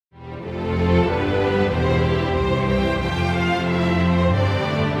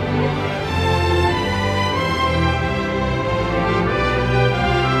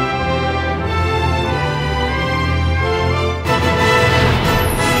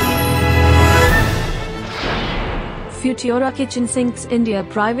Futura Kitchen Sinks India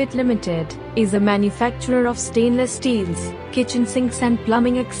Pvt Ltd is a manufacturer of stainless steels, kitchen sinks and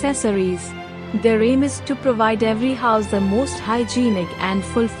plumbing accessories. Their aim is to provide every house the most hygienic and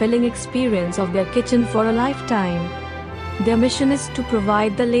fulfilling experience of their kitchen for a lifetime. Their mission is to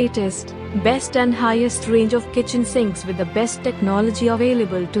provide the latest, best and highest range of kitchen sinks with the best technology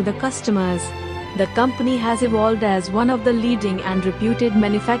available to the customers. The company has evolved as one of the leading and reputed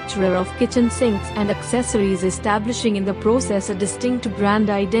manufacturer of kitchen sinks and accessories, establishing in the process a distinct brand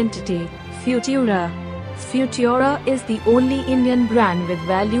identity, Futura. Futura is the only Indian brand with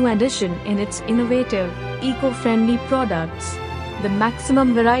value addition in its innovative, eco-friendly products. The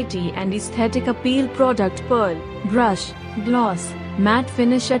maximum variety and aesthetic appeal product pearl, brush, gloss, matte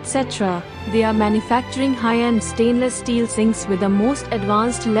finish etc. They are manufacturing high-end stainless steel sinks with the most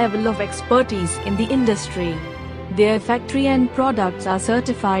advanced level of expertise in the industry. Their factory and products are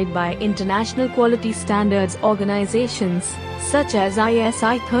certified by international quality standards organizations such as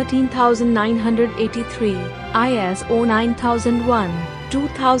ISI 13983, ISO 9001,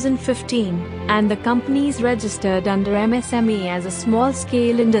 2015, and the company is registered under MSME as a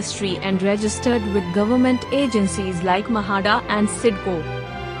small-scale industry and registered with government agencies like MHADA and CIDCO.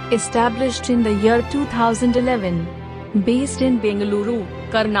 Established in the year 2011, based in Bengaluru,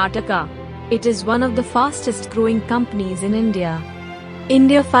 Karnataka, it is one of the fastest-growing companies in India.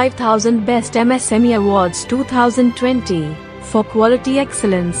 India 5000 Best MSME Awards 2020 for quality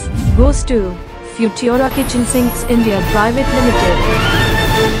excellence goes to Futura Kitchen Sinks India Pvt Ltd.